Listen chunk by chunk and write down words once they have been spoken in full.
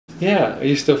Yeah, are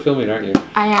you still filming, aren't you?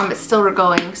 I am, but still we're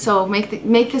going. So make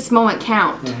this moment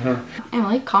count.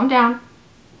 Emily, calm down.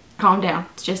 Calm down.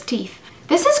 It's just teeth.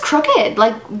 This is crooked.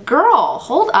 Like, girl,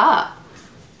 hold up.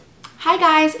 Hi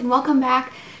guys, and welcome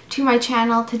back to my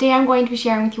channel. Today I'm going to be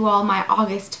sharing with you all my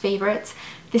August favorites.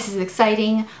 This is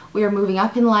exciting. We are moving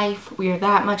up in life. We are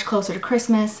that much closer to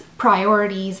Christmas.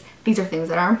 Priorities. These are things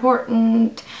that are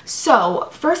important. So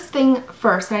first thing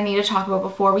first that I need to talk about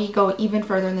before we go even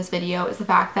further in this video is the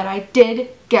fact that I did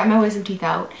get my wisdom teeth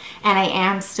out and I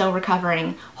am still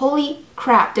recovering. Holy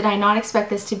crap, did I not expect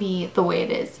this to be the way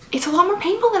it is. It's a lot more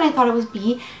painful than I thought it would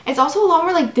be. It's also a lot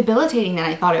more like debilitating than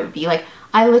I thought it would be. Like,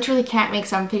 I literally can't make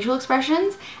some facial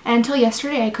expressions, and until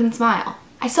yesterday I couldn't smile.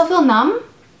 I still feel numb.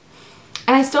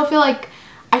 And I still feel like,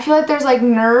 there's like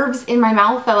nerves in my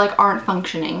mouth that like aren't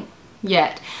functioning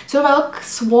yet. So if I look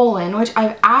swollen, which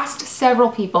I've asked several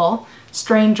people,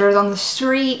 strangers on the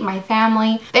street, my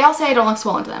family, they all say I don't look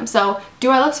swollen to them. So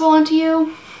do I look swollen to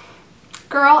you?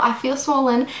 Girl, I feel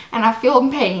swollen and I feel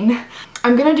pain.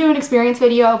 I'm gonna do an experience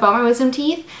video about my wisdom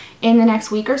teeth in the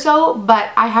next week or so,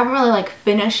 but I haven't really like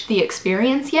finished the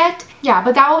experience yet. Yeah,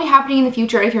 but that will be happening in the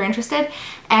future if you're interested.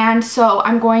 And so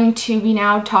I'm going to be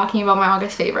now talking about my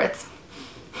August favorites.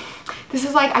 This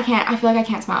is like, I feel like I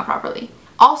can't smile properly.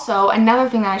 Also, another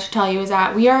thing that I should tell you is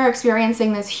that we are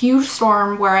experiencing this huge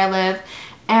storm where I live,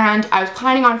 and I was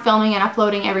planning on filming and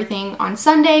uploading everything on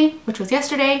Sunday, which was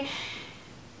yesterday,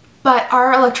 but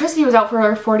our electricity was out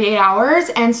for 48 hours,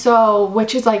 and so,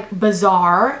 which is like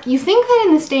bizarre. You think that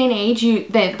in this day and age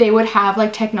that they would have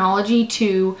like technology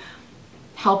to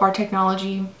help our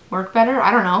technology work better?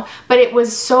 I don't know, but it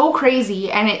was so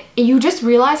crazy, and you just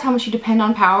realize how much you depend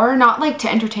on power, not like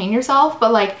to entertain yourself,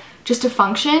 but like just to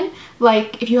function.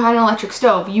 Like if you had an electric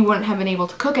stove, you wouldn't have been able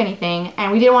to cook anything,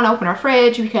 and we didn't want to open our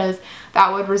fridge because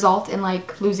that would result in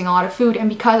like losing a lot of food. And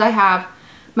because I have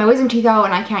my wisdom teeth out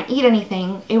and I can't eat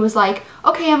anything, it was like,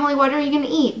 okay Emily, what are you gonna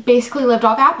eat? Basically lived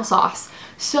off applesauce.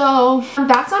 So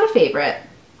that's not a favorite,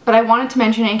 but I wanted to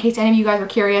mention it in case any of you guys were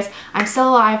curious. I'm still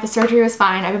alive, the surgery was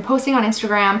fine. I've been posting on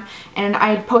Instagram and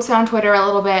I posted on Twitter a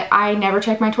little bit. I never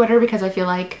check my Twitter because I feel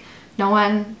like no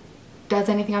one does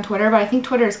anything on Twitter, but I think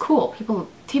Twitter is cool.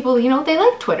 People, you know, they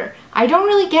like Twitter. I don't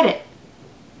really get it.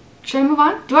 Should I move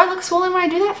on? Do I look swollen when I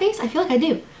do that face? I feel like I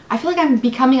do. I feel like I'm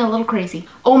becoming a little crazy.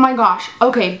 Oh my gosh.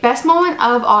 Okay, best moment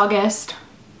of August.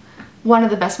 One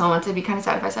of the best moments. It'd be kind of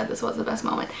sad if I said this was the best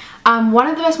moment. One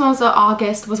of the best moments of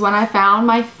August was when I found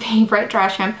my favorite dry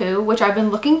shampoo, which I've been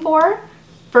looking for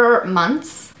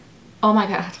months. Oh my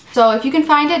god. So if you can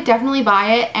find it, definitely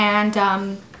buy it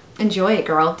and enjoy it,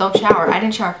 girl. Don't shower. I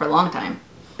didn't shower for a long time.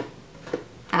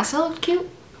 I still look cute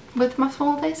with my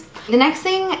swollen face. The next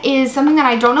thing is something that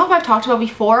I don't know if I've talked about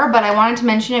before, but I wanted to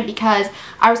mention it because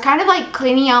I was kind of like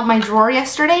cleaning out my drawer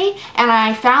yesterday and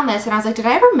I found this and I was like, did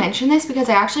I ever mention this? Because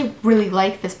I actually really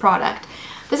like this product.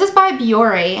 This is by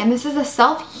Biore, and this is a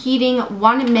self-heating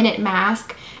 1-minute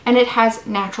mask, and it has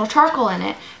natural charcoal in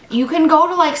it. You can go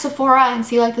to like Sephora and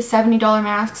see like the $70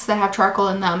 masks that have charcoal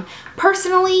in them.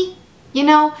 Personally, you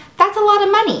know, that's a lot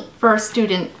of money for a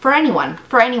student, for anyone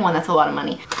that's a lot of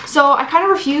money. So I kind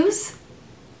of refuse.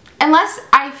 Unless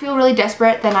I feel really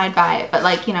desperate, then I'd buy it, but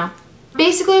like, you know.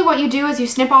 Basically what you do is you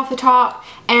snip off the top,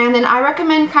 and then I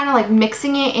recommend kind of like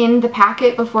mixing it in the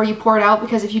packet before you pour it out,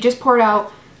 because if you just pour it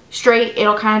out straight,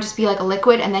 it'll kind of just be like a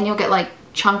liquid, and then you'll get like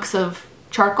chunks of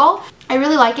charcoal. I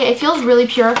really like it. It feels really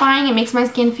purifying. It makes my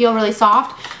skin feel really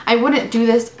soft. I wouldn't do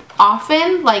this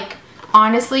often, like,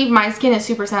 honestly, my skin is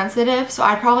super sensitive, so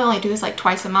I'd probably only do this like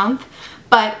twice a month,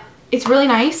 but it's really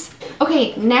nice.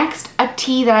 Okay, next, a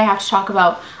tea that I have to talk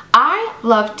about. I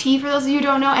love tea, for those of you who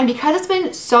don't know, and because it's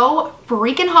been so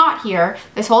freaking hot here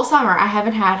this whole summer, I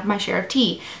haven't had my share of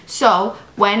tea. So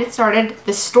when it started,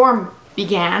 the storm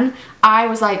began, I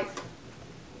was like,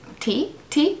 tea?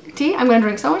 I'm gonna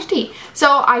drink so much tea.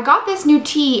 So I got this new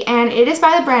tea, and it is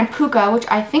by the brand Puka, which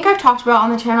I think I've talked about on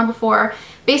the channel before.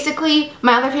 Basically,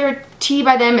 my other favorite tea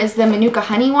by them is the Manuka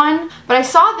honey one, but I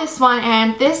saw this one,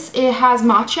 and it has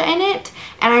matcha in it,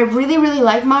 and I really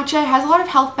like matcha. It has a lot of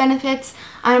health benefits,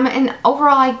 and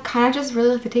overall I kind of just really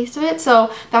like the taste of it,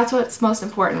 so that's what's most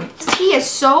important. This tea is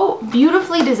so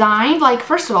beautifully designed. Like,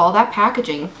 first of all, that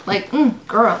packaging, like,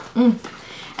 girl.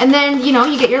 And then, you know,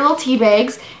 you get your little tea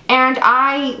bags, and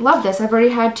I love this. I've already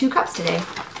had 2 cups today.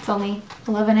 It's only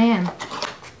 11 a.m.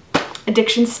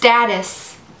 Addiction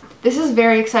status. This is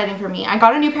very exciting for me. I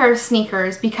got a new pair of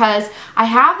sneakers because I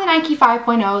have the Nike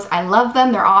 5.0s. I love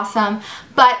them. They're awesome.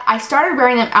 But I started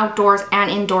wearing them outdoors and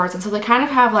indoors, and so they kind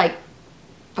of have like,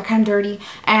 they're kind of dirty.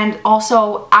 And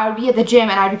also I would be at the gym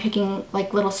and I'd be picking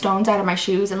like little stones out of my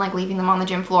shoes and like leaving them on the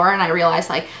gym floor, and I realized,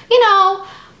 like, you know,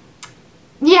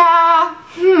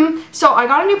 So I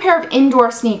got a new pair of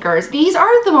indoor sneakers. These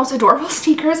are the most adorable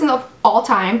sneakers of all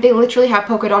time. They literally have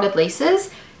polka dotted laces.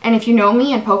 And if you know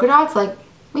me and polka dots, like,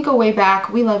 we go way back.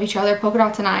 We love each other. Polka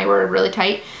dots and I were really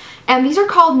tight. And these are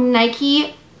called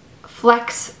Nike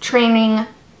Flex Training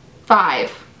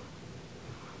 5.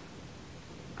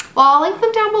 Well, I'll link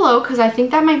them down below because I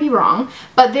think that might be wrong.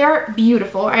 But they're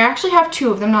beautiful. I actually have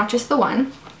 2 of them, not just the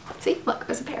one. See, look,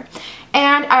 there's a pair.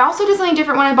 And I also did something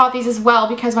different when I bought these as well,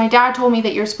 because my dad told me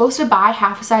that you're supposed to buy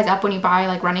half a size up when you buy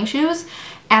like running shoes.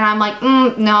 And I'm like,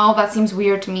 no, that seems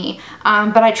weird to me.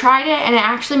 But I tried it and it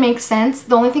actually makes sense.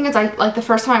 The only thing is, like the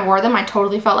first time I wore them, I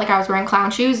totally felt like I was wearing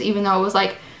clown shoes, even though it was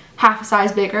like half a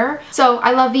size bigger. So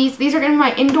I love these. These are gonna be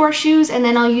my indoor shoes, and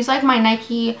then I'll use like my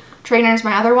Nike trainers,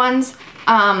 my other ones,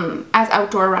 as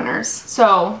outdoor runners.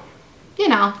 So, you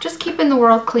know, just keeping the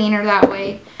world cleaner that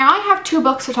way. Now I have 2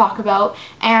 books to talk about,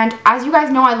 and as you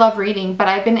guys know, I love reading, but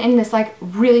I've been in this like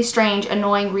really strange,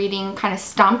 annoying reading kind of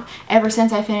stump ever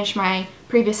since I finished my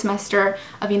previous semester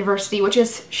of university, which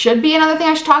should be another thing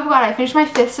I should talk about. I finished my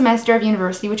 5th semester of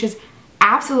university, which is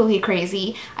absolutely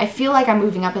crazy. I feel like I'm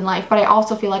moving up in life, but I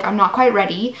also feel like I'm not quite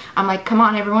ready. I'm like, come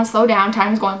on, everyone slow down.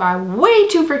 Time's going by way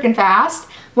too freaking fast.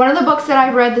 One of the books that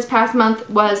I read this past month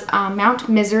was Mount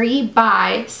Misery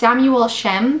by Samuel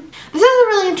Shem. This is a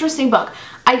really interesting book.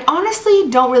 I honestly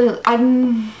don't really,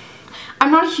 I'm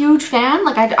not a huge fan.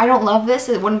 Like, I don't love this.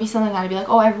 It wouldn't be something that I'd be like,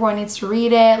 oh, everyone needs to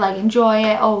read it, like enjoy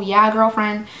it. Oh yeah,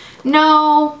 girlfriend.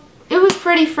 No, it was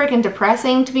pretty freaking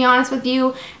depressing, to be honest with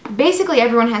you. Basically,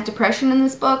 everyone has depression in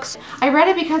this book. I read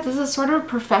it because this is sort of a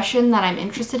profession that I'm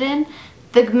interested in.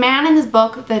 The man in this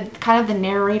book, the kind of the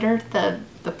narrator,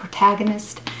 the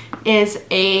protagonist, is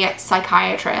a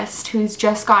psychiatrist who's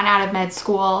just gotten out of med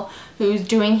school, who's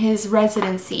doing his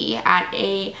residency at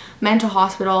a mental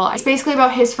hospital. It's basically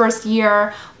about his first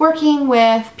year working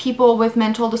with people with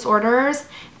mental disorders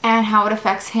and how it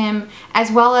affects him,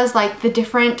 as well as like the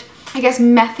different, I guess,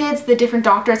 methods the different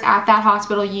doctors at that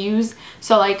hospital use.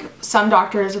 So like some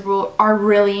doctors are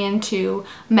really into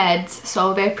meds,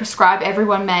 so they prescribe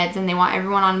everyone meds and they want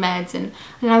everyone on meds, and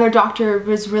another doctor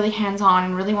was really hands-on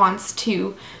and really wants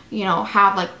to, you know,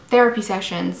 have like therapy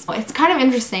sessions. It's kind of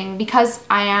interesting because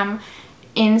I am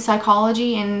in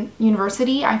psychology in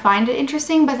university. I find it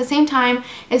interesting, but at the same time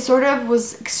it sort of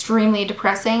was extremely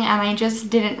depressing, and I just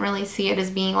didn't really see it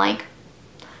as being like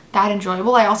that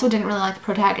enjoyable. I also didn't really like the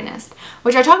protagonist,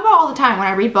 which I talk about all the time. When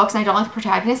I read books and I don't like the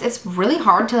protagonist, it's really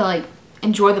hard to like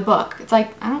enjoy the book. It's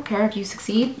like, I don't care if you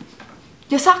succeed,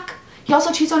 you suck. He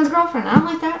also cheats on his girlfriend. I don't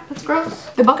like that. That's gross.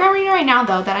 The book I'm reading right now,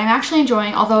 though, that I'm actually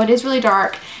enjoying, although it is really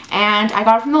dark, and I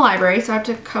got it from the library, so I have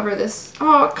to cover this.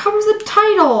 Oh, it covers the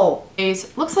title.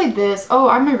 It looks like this. Oh,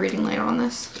 I'm my reading later on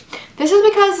this. This is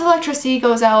because electricity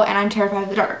goes out and I'm terrified of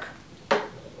the dark.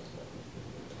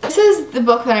 This is the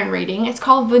book that I'm reading. It's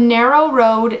called The Narrow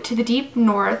Road to the Deep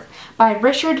North by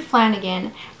Richard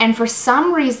Flanagan, and for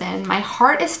some reason my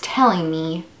heart is telling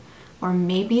me, or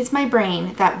maybe it's my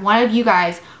brain, that one of you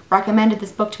guys recommended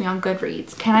this book to me on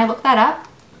GoodReads. Can I look that up?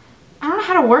 I don't know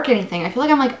how to work anything. I feel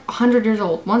like I'm like 100 years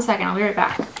old. One second, I'll be right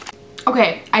back.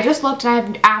 Okay, I just looked and I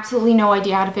have absolutely no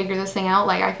idea how to figure this thing out.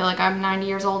 Like, I feel like I'm 90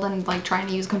 years old and like trying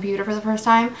to use a computer for the first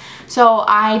time. So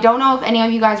I don't know if any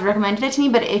of you guys recommended it to me,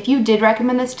 but if you did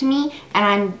recommend this to me and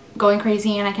I'm going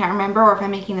crazy and I can't remember, or if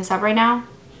I'm making this up right now,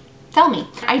 tell me.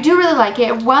 I do really like it.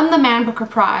 It won the Man Booker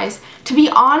Prize. To be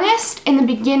honest, in the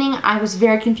beginning I was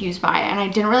very confused by it and I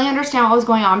didn't really understand what was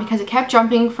going on because it kept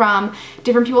jumping from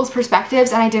different people's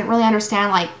perspectives, and I didn't really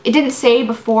understand, like, it didn't say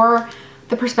before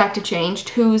the perspective changed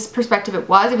whose perspective it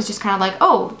was. It was just kind of like,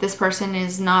 oh, this person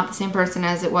is not the same person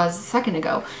as it was a second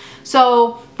ago.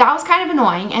 So that was kind of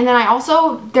annoying. And then I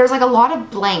also, there's like a lot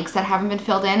of blanks that haven't been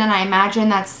filled in, and I imagine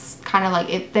that's kind of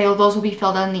like those will be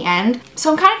filled in the end.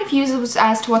 So I'm kind of confused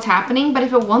as to what's happening, but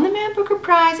if it won the Man Booker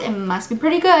Prize, it must be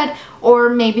pretty good, or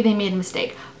maybe they made a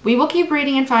mistake. We will keep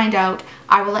reading and find out.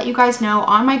 I will let you guys know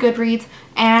on my GoodReads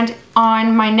and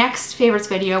on my next favorites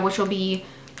video, which will be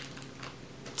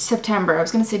September. I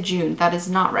was gonna say June. That is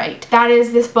not right. That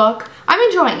is this book. I'm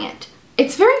enjoying it.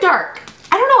 It's very dark.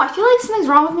 I don't know. I feel like something's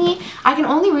wrong with me. I can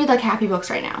only read like happy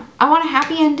books right now. I want a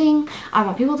happy ending. I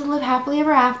want people to live happily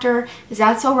ever after. Is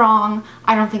that so wrong?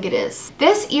 I don't think it is.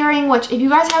 This earring, which if you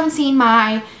guys haven't seen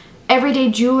my everyday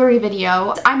jewelry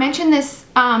video, I mentioned this,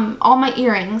 all my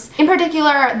earrings. In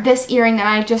particular, this earring that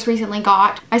I just recently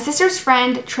got. My sister's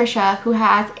friend, Trisha, who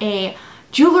has a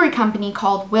jewelry company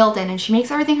called Wilden, and she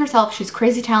makes everything herself. She's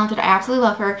crazy talented. I absolutely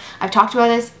love her. I've talked about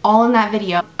this all in that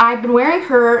video. I've been wearing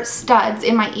her studs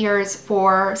in my ears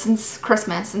since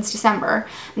Christmas, since December,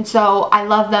 and so I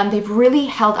love them. They've really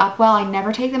held up well. I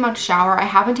never take them out to shower. I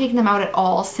haven't taken them out at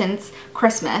all since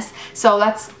Christmas, so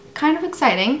that's kind of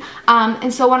exciting.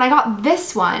 And so when I got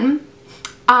this one,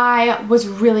 I was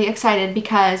really excited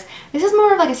because this is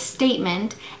more of like a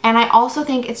statement, and I also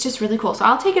think it's just really cool. So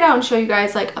I'll take it out and show you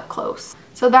guys like up close.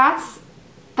 So that's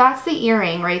the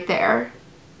earring right there,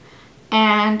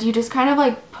 and you just kind of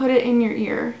like put it in your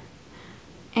ear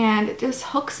and it just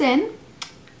hooks in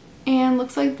and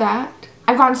looks like that.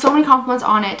 I've gotten so many compliments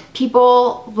on it.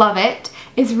 People love it.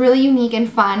 It's really unique and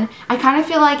fun. I kind of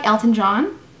feel like Elton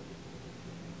John,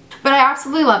 but I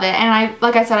absolutely love it. And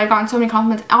like I said, I've gotten so many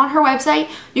compliments. On her website,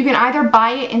 you can either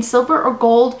buy it in silver or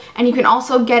gold, and you can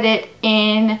also get it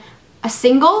in a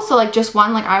single, so like just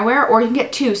one like I wear, or you can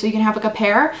get two, so you can have like a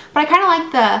pair. But I kind of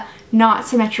like the not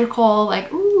symmetrical,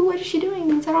 like, ooh, what is she doing?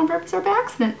 Is that on purpose or by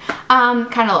accident?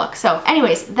 Kind of look. So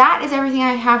anyways, that is everything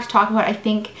I have to talk about, I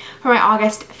think, for my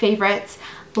August favorites.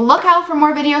 Look out for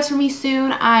more videos from me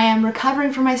soon. I am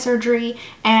recovering from my surgery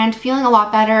and feeling a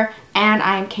lot better, and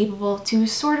I am capable to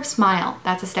sort of smile.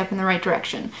 That's a step in the right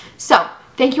direction. So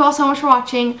thank you all so much for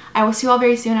watching. I will see you all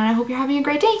very soon, and I hope you're having a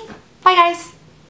great day. Bye guys.